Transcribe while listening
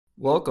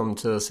Welcome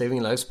to the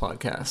Saving Lives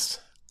podcast.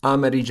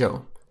 I'm Eddie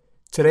Joe.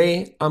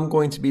 Today, I'm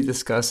going to be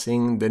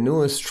discussing the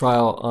newest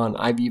trial on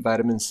IV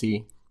vitamin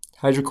C,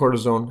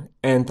 hydrocortisone,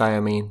 and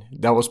thiamine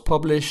that was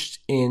published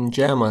in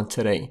JAMA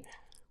today.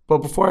 But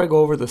before I go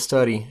over the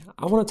study,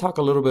 I want to talk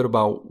a little bit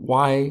about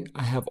why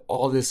I have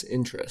all this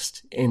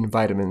interest in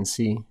vitamin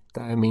C,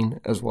 thiamine,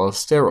 as well as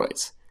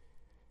steroids.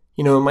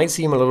 You know, it might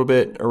seem a little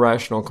bit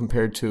irrational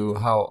compared to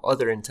how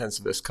other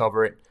intensivists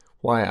cover it,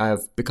 why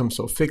I've become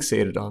so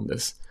fixated on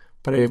this.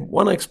 But I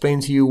want to explain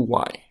to you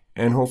why,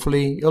 and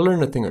hopefully you'll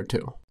learn a thing or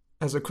two.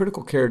 As a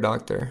critical care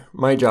doctor,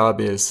 my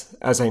job is,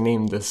 as I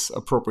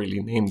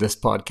appropriately named this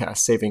podcast,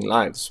 Saving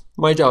Lives.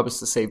 My job is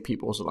to save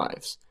people's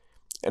lives.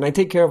 And I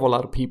take care of a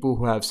lot of people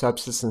who have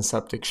sepsis and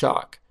septic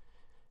shock.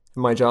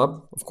 And my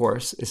job, of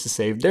course, is to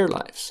save their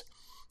lives.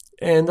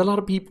 And a lot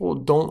of people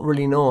don't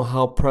really know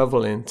how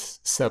prevalent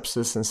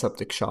sepsis and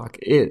septic shock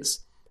is.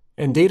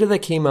 And data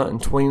that came out in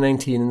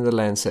 2019 in The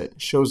Lancet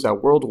shows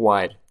that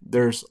worldwide,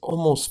 there's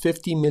almost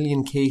 50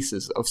 million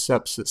cases of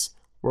sepsis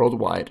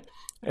worldwide.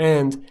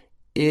 And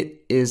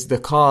it is the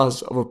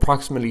cause of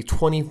approximately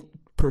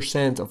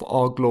 20% of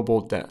all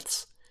global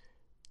deaths.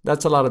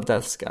 That's a lot of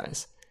deaths,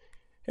 guys.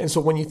 And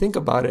so when you think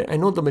about it, I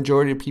know the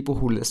majority of people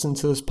who listen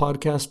to this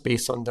podcast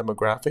based on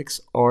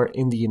demographics are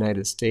in the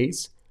United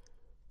States.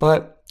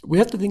 But we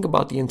have to think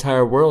about the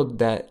entire world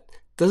that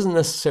doesn't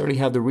necessarily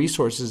have the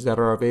resources that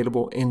are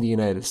available in the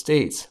United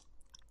States.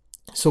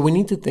 So we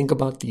need to think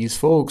about these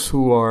folks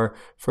who are,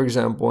 for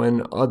example,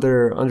 in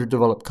other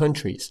underdeveloped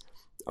countries.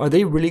 Are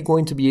they really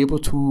going to be able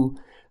to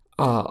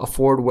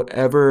afford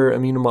whatever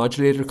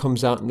immunomodulator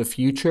comes out in the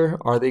future?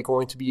 Are they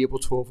going to be able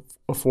to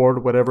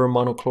afford whatever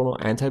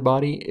monoclonal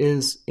antibody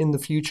is in the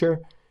future?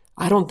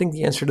 I don't think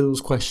the answer to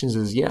those questions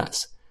is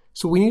yes.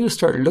 So we need to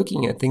start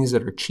looking at things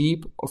that are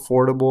cheap,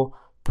 affordable,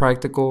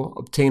 practical,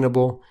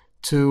 obtainable,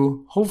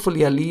 to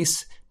hopefully at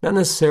least not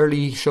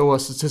necessarily show a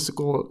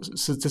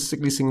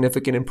statistically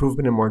significant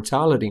improvement in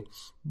mortality,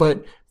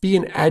 but be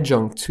an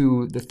adjunct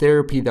to the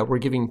therapy that we're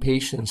giving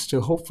patients to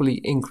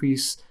hopefully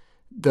increase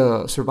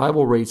the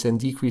survival rates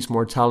and decrease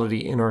mortality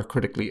in our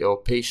critically ill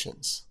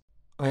patients.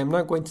 I am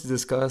not going to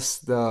discuss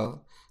the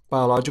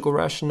biological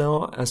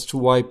rationale as to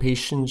why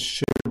patients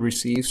should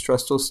receive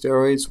stress dose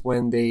steroids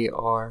when they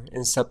are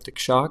in septic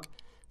shock,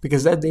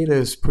 because that data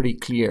is pretty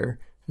clear,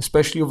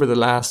 especially over the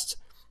last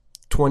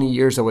 20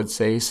 years, I would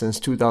say, since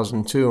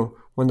 2002,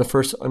 when the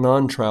first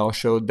ANAN trial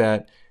showed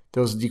that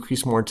there was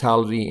decreased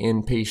mortality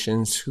in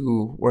patients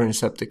who were in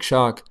septic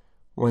shock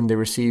when they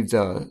received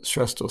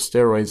stress dose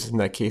steroids. In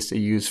that case, they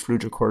used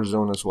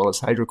fludrocortisone as well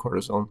as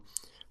hydrocortisone.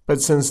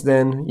 But since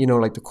then,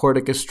 like the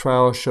Corticus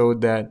trial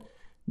showed that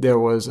there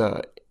was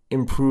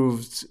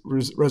improved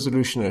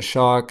resolution of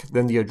shock.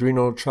 Then the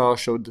adrenal trial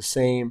showed the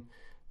same.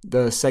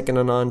 The second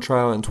ANAN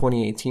trial in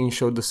 2018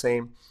 showed the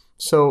same.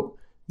 So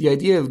the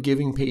idea of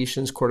giving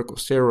patients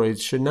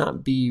corticosteroids should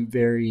not be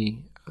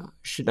very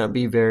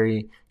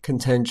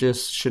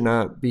contentious, should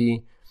not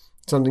be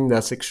something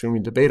that's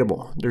extremely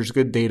debatable. There's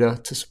good data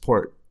to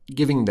support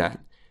giving that.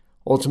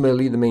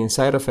 Ultimately, the main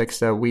side effects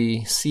that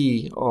we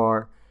see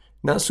are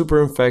not super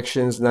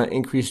infections, not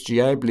increased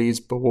GI bleeds,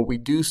 but what we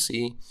do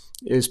see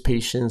is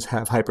patients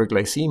have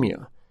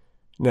hyperglycemia.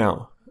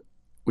 Now,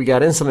 we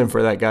got insulin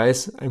for that,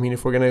 guys.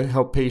 If we're going to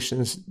help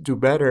patients do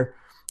better,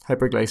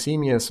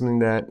 hyperglycemia is something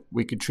that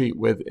we could treat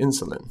with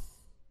insulin.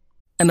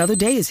 Another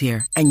day is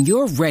here, and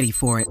you're ready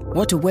for it.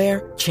 What to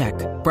wear? Check.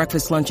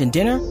 Breakfast, lunch, and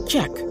dinner?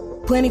 Check.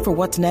 Planning for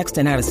what's next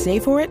and how to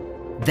save for it?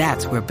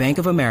 That's where Bank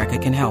of America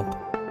can help.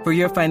 For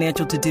your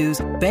financial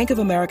to-dos, Bank of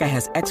America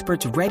has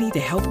experts ready to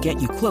help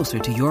get you closer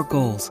to your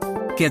goals.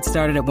 Get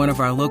started at one of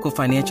our local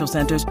financial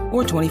centers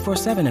or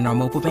 24/7 in our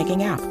mobile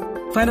banking app.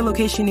 Find a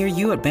location near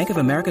you at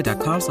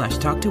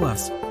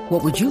bankofamerica.com/talktous.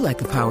 What would you like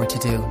the power to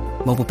do?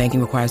 Mobile banking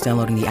requires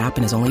downloading the app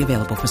and is only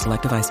available for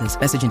select devices.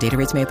 Message and data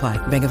rates may apply.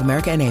 Bank of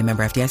America N.A.,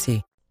 member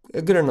FDIC.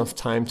 A good enough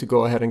time to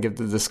go ahead and give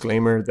the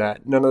disclaimer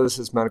that none of this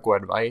is medical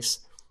advice.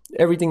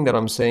 Everything that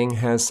I'm saying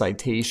has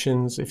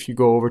citations. If you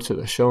go over to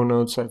the show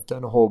notes, I've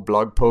done a whole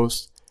blog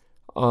post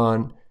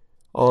on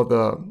all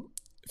the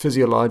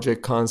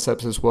physiologic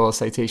concepts as well as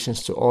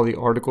citations to all the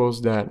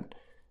articles that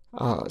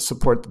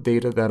support the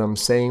data that I'm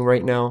saying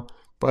right now.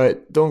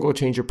 But don't go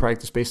change your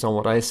practice based on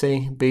what I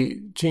say.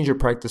 Change your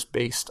practice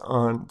based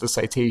on the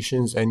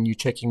citations and you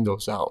checking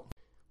those out.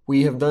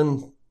 We have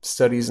done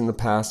studies in the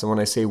past, and when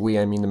I say we,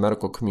 I mean the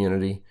medical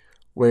community,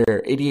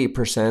 where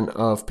 88%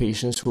 of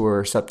patients who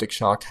are septic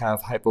shock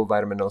have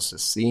hypovitaminosis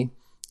C,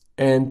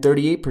 and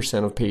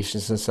 38% of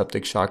patients in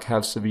septic shock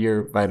have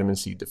severe vitamin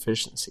C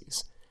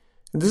deficiencies.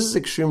 And this is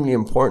extremely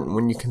important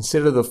when you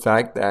consider the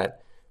fact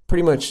that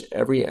pretty much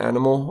every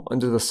animal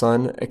under the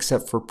sun,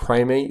 except for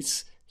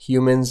primates,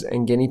 humans,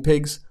 and guinea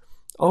pigs,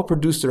 all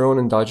produce their own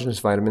endogenous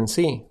vitamin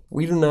C.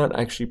 We do not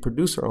actually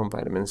produce our own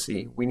vitamin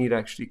C. We need to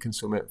actually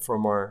consume it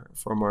from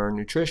our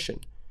nutrition.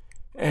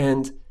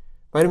 And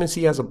vitamin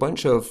C has a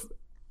bunch of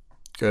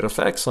good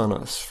effects on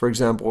us. For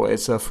example,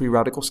 it's a free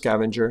radical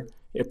scavenger.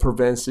 It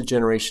prevents the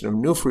generation of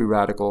new free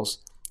radicals.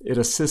 It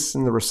assists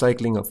in the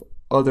recycling of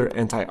other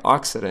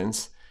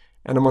antioxidants.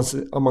 And amongst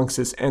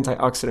its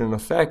antioxidant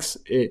effects,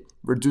 it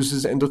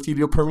reduces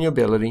endothelial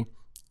permeability,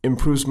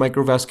 improves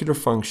microvascular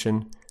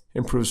function,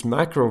 improves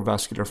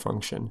macrovascular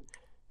function.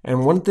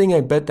 And one thing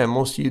I bet that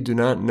most of you do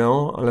not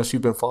know, unless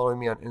you've been following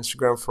me on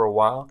Instagram for a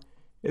while,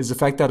 is the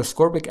fact that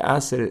ascorbic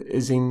acid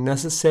is a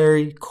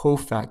necessary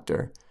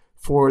cofactor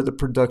for the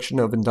production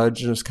of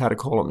endogenous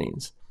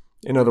catecholamines.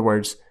 In other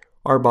words,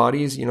 our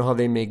bodies, you know how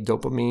they make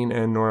dopamine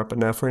and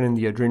norepinephrine in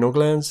the adrenal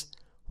glands?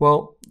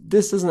 Well,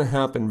 this doesn't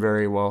happen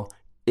very well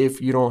if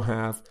you don't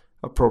have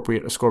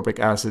appropriate ascorbic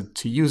acid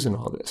to use in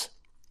all this.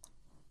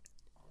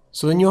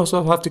 So then you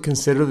also have to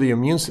consider the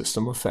immune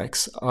system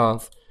effects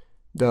of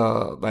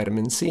the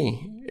vitamin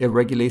C. It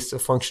regulates the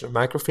function of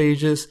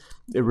macrophages,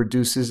 it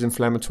reduces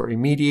inflammatory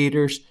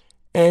mediators,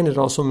 and it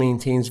also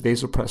maintains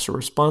vasopressor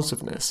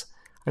responsiveness.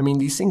 I mean,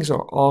 these things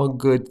are all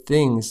good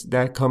things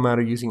that come out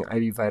of using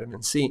IV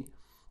vitamin C.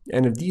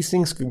 And if these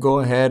things could go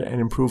ahead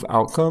and improve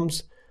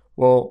outcomes,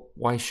 well,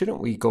 why shouldn't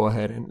we go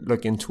ahead and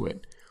look into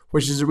it?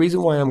 Which is the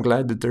reason why I'm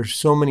glad that there's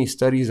so many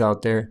studies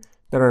out there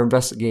that are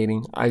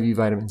investigating IV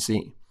vitamin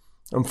C.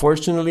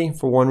 Unfortunately,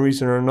 for one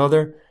reason or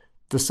another,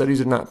 the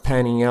studies are not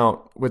panning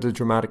out with the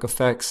dramatic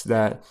effects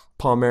that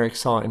Paul Marik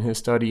saw in his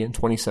study in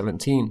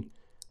 2017.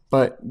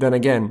 But then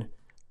again,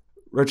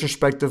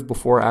 retrospective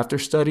before-after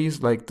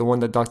studies, like the one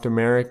that Dr.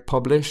 Marik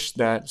published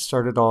that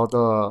started all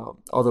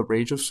the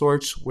rage of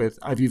sorts with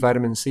IV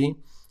vitamin C,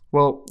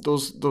 well,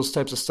 those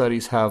types of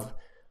studies have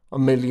a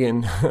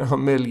million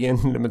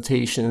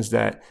limitations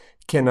that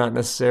cannot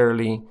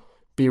necessarily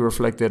be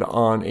reflected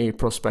on a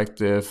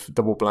prospective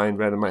double-blind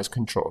randomized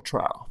control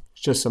trial.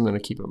 It's just something to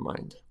keep in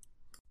mind.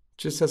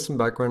 Just as some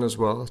background as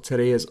well,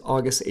 today is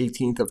August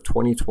 18th of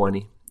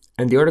 2020,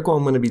 and the article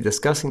I'm going to be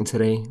discussing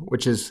today,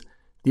 which is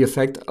the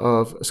effect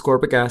of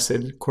ascorbic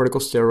acid,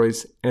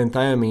 corticosteroids, and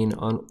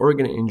thiamine on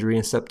organ injury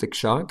and septic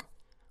shock,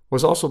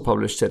 was also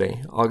published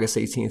today, August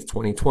 18th,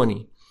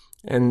 2020.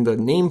 And the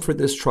name for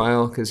this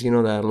trial, because you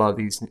know that a lot of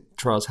these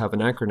trials have an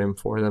acronym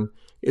for them,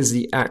 is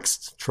the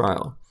ACTS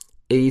trial,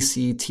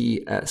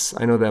 ACTS.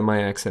 I know that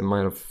my accent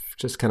might have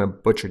just kind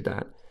of butchered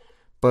that.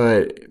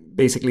 But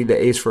basically the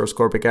A is for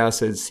ascorbic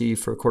acid, C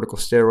for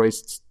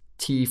corticosteroids,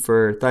 T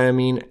for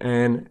thiamine,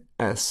 and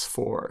S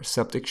for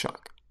septic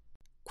shock.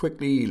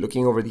 Quickly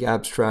looking over the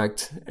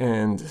abstract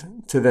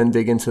and to then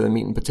dig into the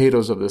meat and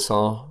potatoes of this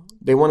all,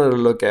 they wanted to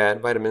look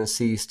at vitamin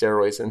C,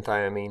 steroids, and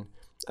thiamine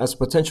as a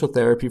potential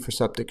therapy for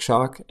septic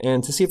shock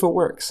and to see if it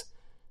works.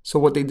 So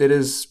what they did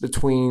is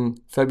between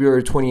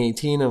February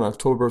 2018 and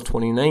October of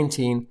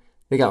 2019,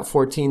 they got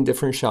 14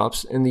 different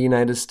shops in the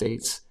United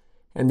States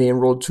and they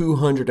enrolled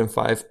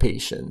 205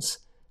 patients.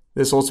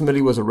 This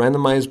ultimately was a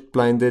randomized,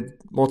 blinded,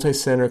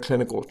 multi-center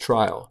clinical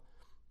trial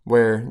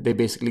where they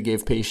basically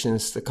gave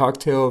patients the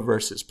cocktail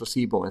versus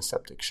placebo and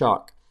septic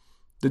shock.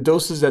 The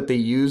doses that they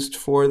used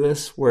for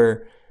this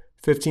were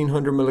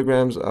 1,500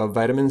 milligrams of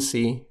vitamin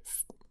C,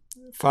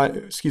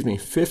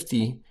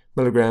 50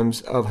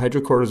 milligrams of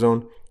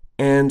hydrocortisone,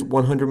 and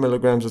 100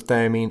 milligrams of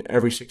thiamine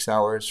every 6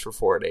 hours for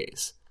 4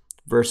 days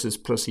versus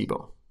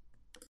placebo.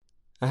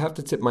 I have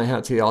to tip my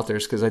hat to the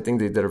authors because I think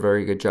they did a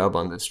very good job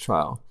on this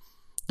trial.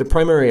 The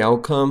primary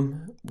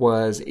outcome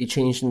was a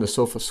change in the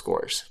SOFA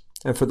scores.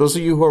 And for those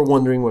of you who are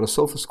wondering what a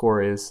SOFA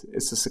score is,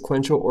 it's a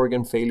sequential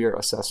organ failure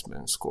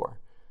assessment score.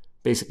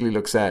 Basically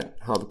looks at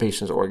how the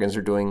patient's organs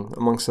are doing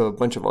amongst a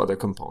bunch of other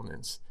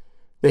components.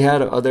 They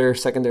had other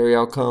secondary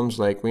outcomes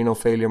like renal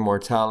failure,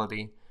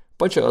 mortality, a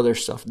bunch of other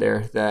stuff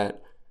there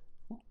that,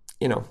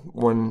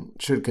 one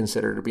should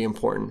consider to be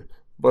important.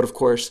 But of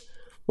course,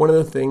 one of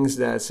the things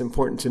that's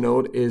important to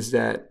note is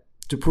that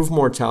to prove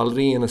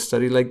mortality in a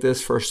study like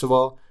this, first of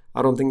all,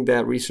 I don't think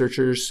that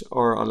researchers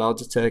are allowed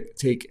to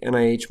take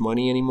NIH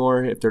money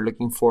anymore if they're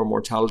looking for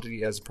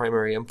mortality as a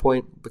primary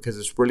endpoint because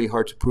it's really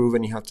hard to prove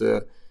and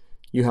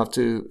you have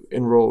to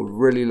enroll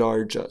really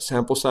large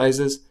sample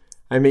sizes.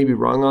 I may be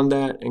wrong on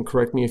that, and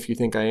correct me if you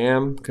think I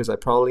am, because I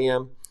probably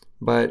am,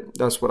 but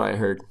that's what I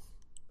heard.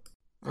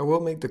 I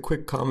will make the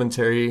quick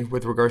commentary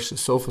with regards to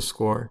SOFA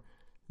score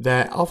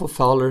that Alpha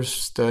Fowler's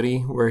study,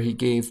 where he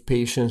gave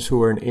patients who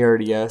were in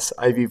ARDS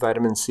IV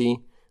vitamin C,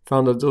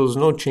 found that there was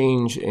no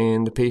change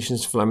in the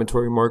patient's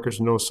inflammatory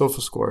markers, nor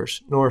SOFA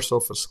scores.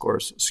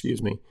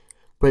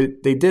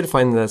 But they did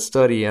find in that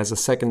study, as a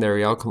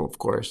secondary outcome, of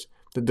course,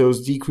 that there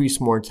was decreased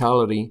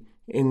mortality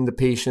in the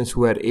patients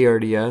who had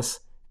ARDS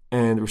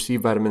and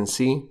received vitamin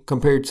C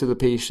compared to the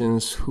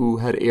patients who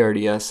had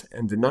ARDS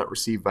and did not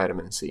receive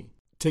vitamin C.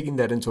 Taking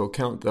that into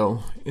account,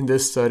 though, in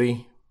this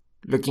study,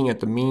 looking at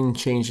the mean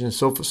change in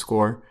SOFA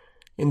score,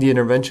 in the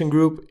intervention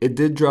group, it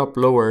did drop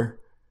lower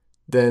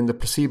than the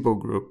placebo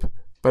group,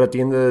 but at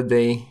the end of the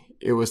day,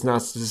 it was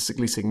not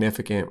statistically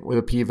significant with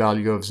a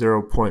p-value of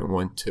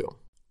 0.12.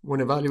 When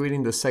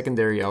evaluating the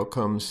secondary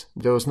outcomes,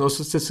 there was no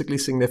statistically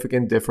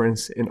significant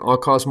difference in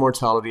all-cause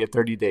mortality at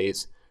 30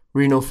 days,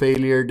 renal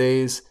failure,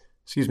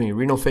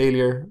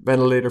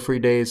 ventilator-free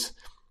days.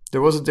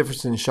 There was a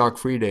difference in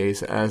shock-free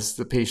days as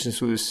the patients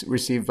who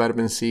received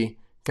vitamin C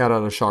got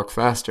out of shock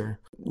faster.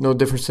 No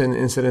difference in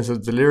incidence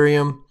of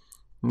delirium,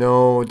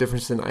 no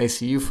difference in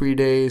ICU-free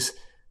days,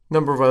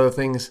 Number of other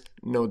things,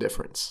 no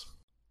difference.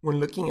 When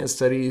looking at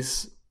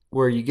studies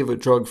where you give a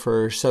drug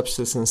for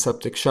sepsis and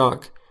septic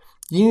shock,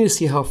 you need to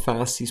see how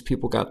fast these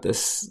people got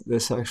this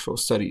actual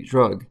study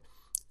drug.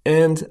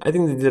 And I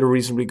think they did a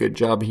reasonably good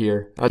job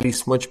here, at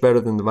least much better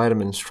than the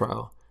vitamins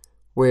trial,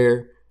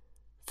 where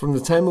from the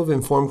time of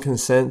informed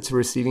consent to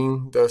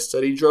receiving the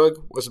study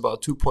drug was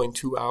about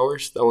 2.2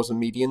 hours. That was a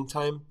median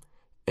time.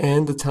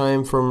 And the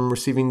time from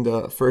receiving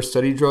the first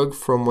study drug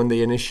from when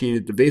they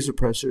initiated the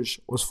vasopressors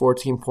was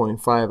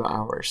 14.5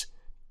 hours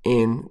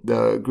in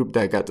the group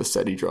that got the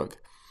study drug.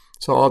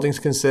 So all things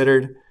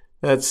considered,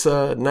 that's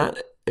not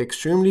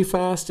extremely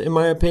fast in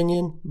my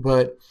opinion,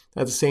 but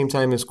at the same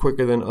time is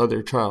quicker than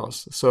other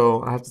trials.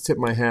 So I have to tip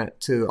my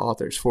hat to the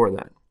authors for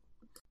that.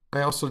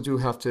 I also do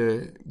have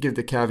to give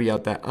the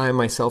caveat that I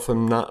myself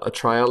am not a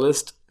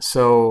trialist,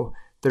 so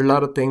there are a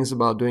lot of things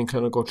about doing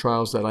clinical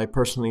trials that I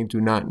personally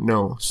do not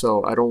know.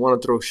 So I don't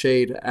want to throw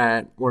shade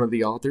at one of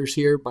the authors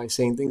here by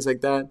saying things like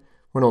that,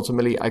 when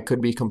ultimately I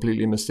could be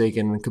completely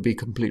mistaken and could be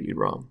completely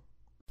wrong.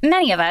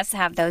 Many of us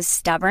have those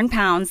stubborn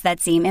pounds that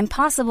seem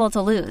impossible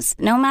to lose,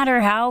 no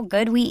matter how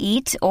good we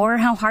eat or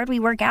how hard we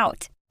work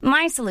out.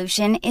 My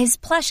solution is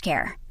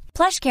PlushCare.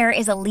 PlushCare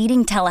is a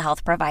leading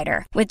telehealth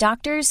provider with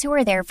doctors who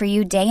are there for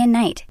you day and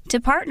night to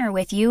partner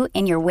with you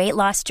in your weight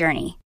loss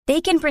journey. They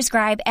can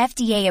prescribe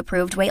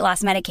FDA-approved weight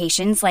loss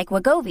medications like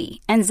Wegovy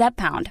and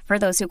Zepbound for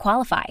those who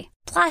qualify.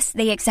 Plus,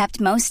 they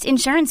accept most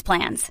insurance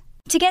plans.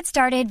 To get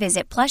started,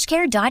 visit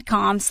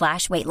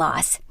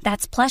plushcare.com/weightloss.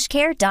 That's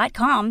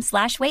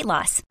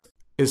plushcare.com/weightloss.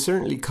 It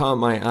certainly caught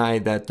my eye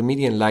that the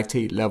median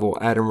lactate level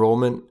at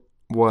enrollment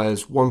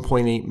was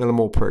 1.8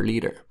 millimole per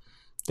liter.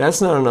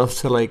 That's not enough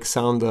to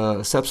sound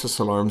the sepsis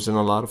alarms in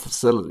a lot of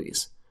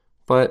facilities,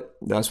 but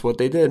that's what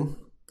they did.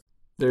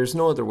 There's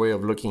no other way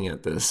of looking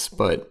at this,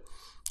 but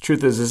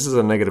truth is this is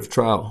a negative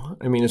trial.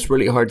 I mean, it's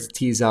really hard to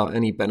tease out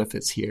any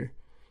benefits here,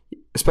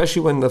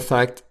 especially with the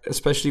fact,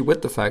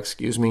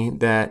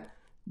 that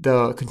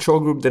the control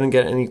group didn't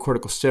get any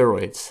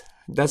corticosteroids.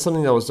 That's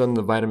something that was done in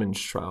the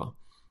vitamins trial.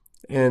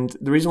 And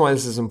the reason why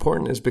this is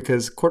important is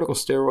because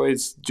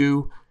corticosteroids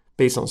do,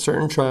 based on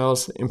certain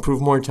trials,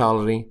 improve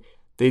mortality.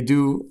 They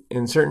do,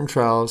 in certain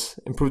trials,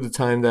 improve the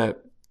time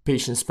that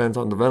patients spent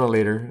on the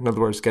ventilator, in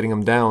other words, getting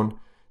them down.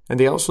 And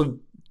they also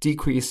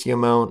decrease the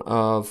amount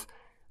of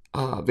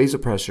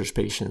vasopressors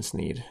patients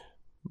need.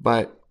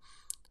 But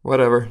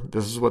whatever,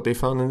 this is what they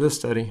found in this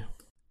study.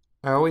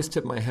 I always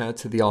tip my hat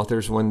to the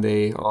authors when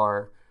they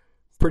are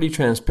pretty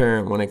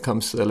transparent when it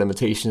comes to the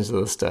limitations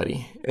of the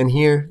study. And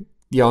here,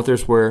 the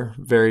authors were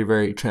very,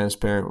 very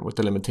transparent with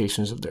the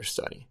limitations of their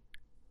study.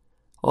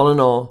 All in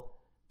all,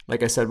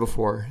 like I said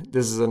before,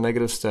 this is a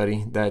negative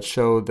study that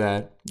showed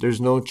that there's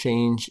no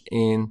change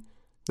in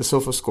the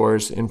SOFA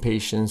scores in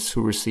patients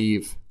who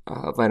receive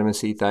vitamin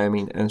C,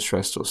 thiamine, and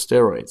stress dose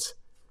steroids.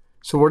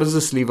 So where does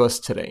this leave us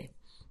today?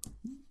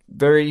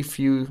 Very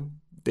few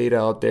data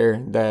out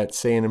there that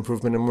say an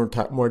improvement in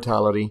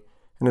mortality,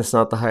 and it's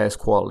not the highest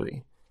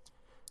quality.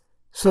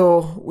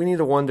 So we need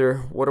to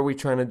wonder, what are we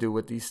trying to do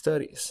with these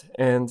studies?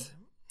 And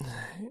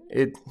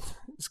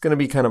it's going to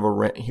be kind of a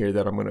rant here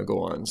that I'm going to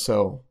go on,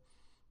 so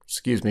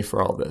excuse me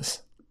for all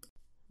this.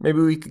 Maybe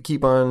we could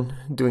keep on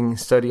doing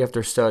study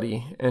after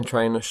study and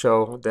trying to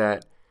show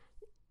that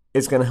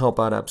it's going to help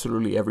out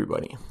absolutely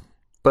everybody.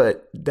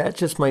 But that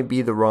just might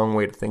be the wrong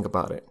way to think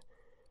about it.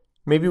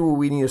 Maybe what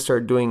we need to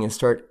start doing is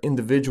start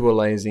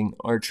individualizing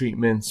our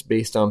treatments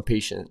based on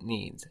patient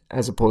needs,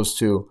 as opposed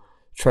to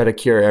try to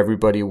cure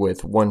everybody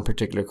with one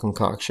particular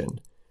concoction.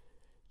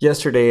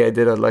 Yesterday, I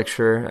did a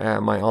lecture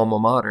at my alma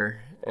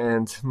mater,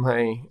 and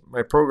my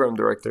program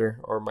director,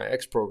 or my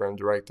ex-program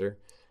director,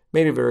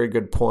 made a very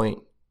good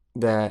point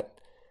that,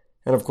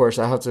 and of course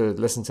I have to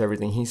listen to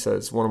everything he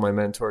says, one of my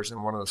mentors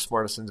and one of the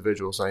smartest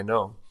individuals I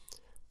know.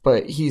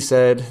 But he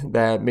said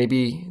that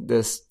maybe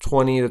this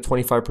 20 to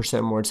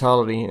 25%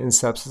 mortality in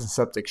sepsis and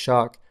septic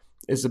shock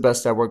is the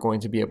best that we're going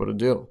to be able to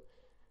do.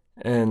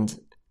 And,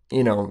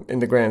 in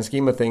the grand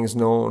scheme of things,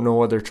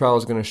 no other trial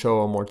is going to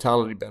show a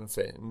mortality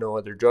benefit. No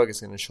other drug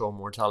is going to show a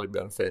mortality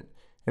benefit.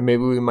 And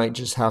maybe we might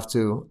just have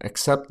to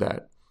accept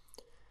that.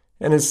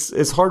 And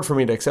it's hard for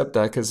me to accept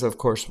that because, of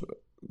course,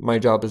 my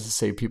job is to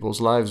save people's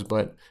lives.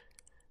 But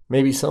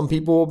maybe some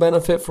people will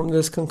benefit from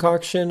this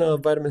concoction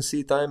of vitamin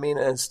C, thiamine,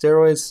 and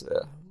steroids.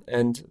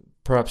 And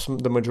perhaps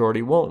the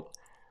majority won't.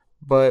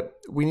 But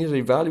we need to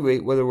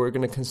evaluate whether we're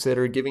going to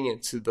consider giving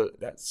it to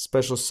that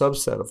special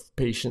subset of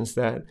patients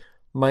that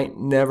might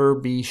never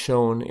be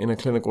shown in a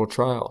clinical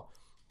trial.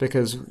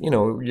 Because,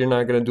 you're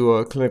not going to do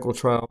a clinical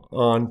trial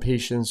on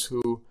patients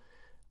who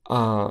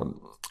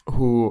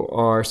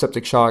are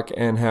septic shock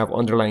and have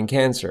underlying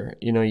cancer.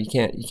 You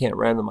can't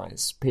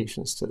randomize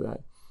patients to that.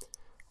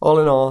 All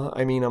in all,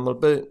 I mean, I'm a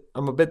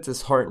bit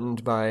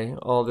disheartened by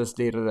all this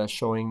data that's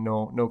showing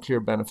no clear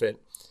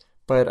benefit.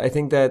 But I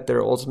think that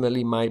there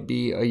ultimately might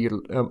be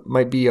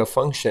a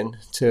function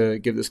to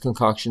give this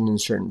concoction in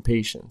certain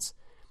patients,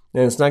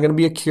 and it's not going to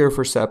be a cure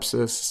for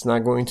sepsis. It's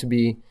not going to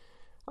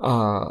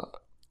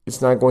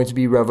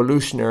be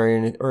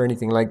revolutionary or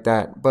anything like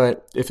that.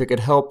 But if it could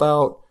help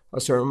out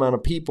a certain amount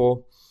of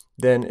people,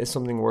 then it's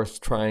something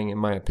worth trying, in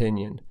my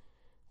opinion.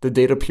 The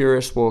data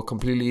purists will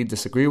completely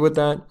disagree with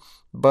that,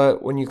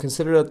 but when you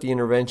consider that the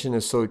intervention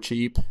is so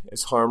cheap,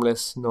 it's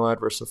harmless, no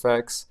adverse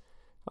effects,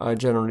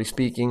 generally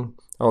speaking,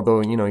 although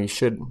you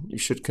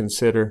should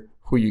consider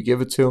who you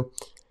give it to,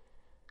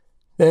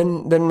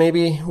 then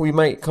maybe we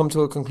might come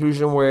to a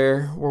conclusion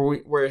where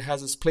it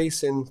has its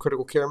place in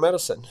critical care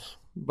medicine.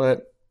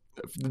 But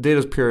the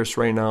data purists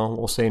right now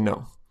will say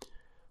no.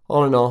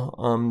 All in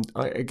all,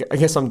 I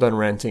guess I'm done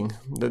ranting.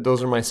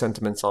 Those are my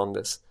sentiments on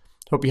this.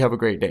 Hope you have a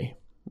great day.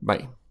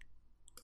 Bye.